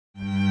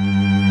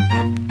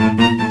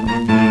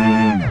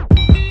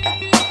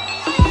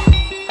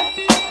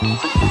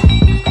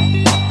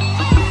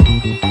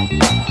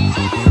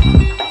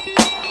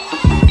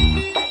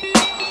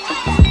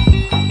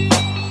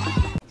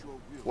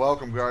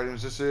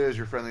This is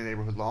your friendly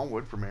neighborhood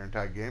Longwood from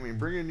ARRANTIDE Gaming,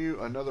 bringing you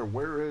another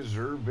Where Is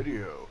Zer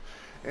video.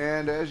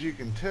 And as you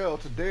can tell,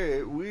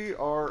 today we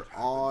are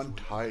on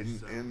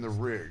Titan in the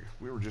rig.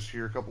 We were just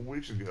here a couple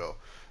weeks ago.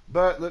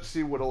 But let's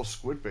see what old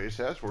Squidface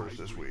has for us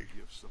this week.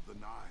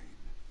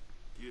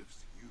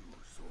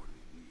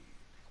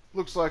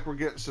 Looks like we're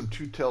getting some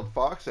two-tailed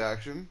fox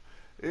action.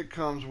 It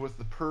comes with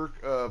the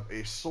perk of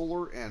a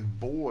solar and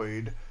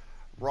void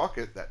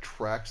rocket that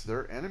tracks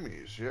their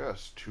enemies.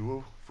 Yes,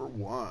 2 for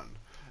 1.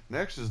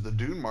 Next is the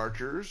Dune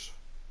Marchers,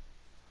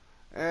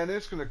 and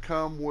it's going to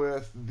come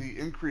with the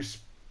increased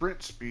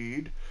sprint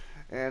speed,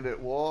 and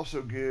it will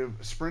also give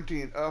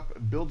sprinting up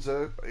builds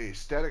up a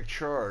static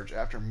charge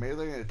after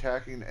melee and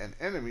attacking an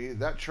enemy.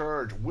 That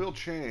charge will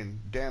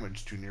chain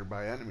damage to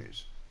nearby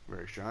enemies.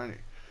 Very shiny.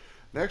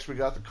 Next we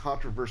got the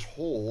Controverse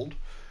Hold,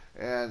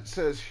 and it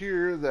says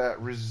here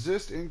that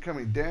resist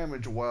incoming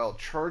damage while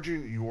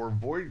charging your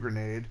Void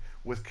Grenade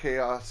with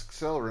Chaos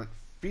Accelerant,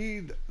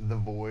 Feed the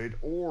Void,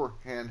 or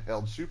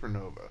Handheld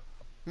Supernova.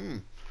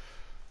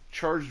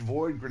 Charged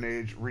Void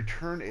Grenades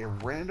return a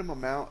random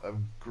amount of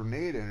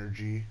grenade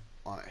energy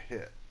on a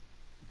hit.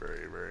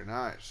 Very, very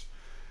nice.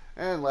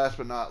 And last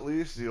but not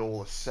least, the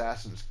old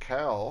Assassin's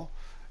Cowl.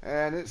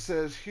 And it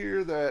says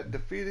here that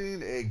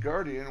defeating a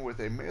Guardian with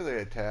a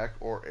melee attack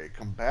or a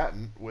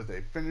combatant with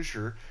a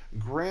finisher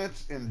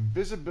grants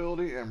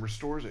invisibility and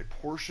restores a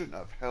portion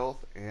of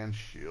health and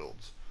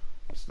shields.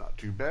 That's not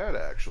too bad,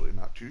 actually.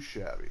 Not too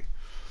shabby.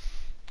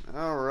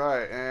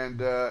 Alright,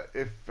 and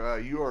if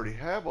you already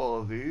have all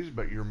of these,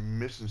 but you're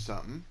missing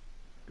something,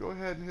 go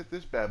ahead and hit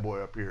this bad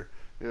boy up here.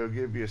 It'll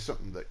give you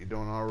something that you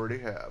don't already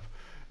have.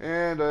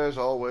 And as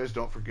always,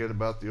 don't forget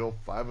about the old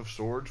 5 of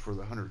Swords for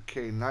the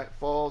 100k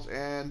Nightfalls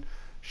and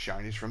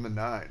Shinies from the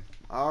 9.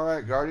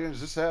 Alright, Guardians,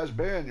 this has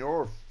been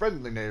your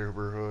friendly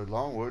neighborhood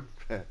Longwood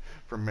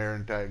from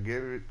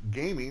ARRANTIDE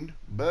Gaming.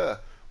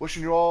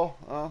 Wishing you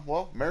all,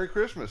 well, Merry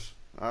Christmas.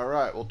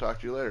 Alright, we'll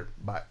talk to you later.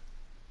 Bye.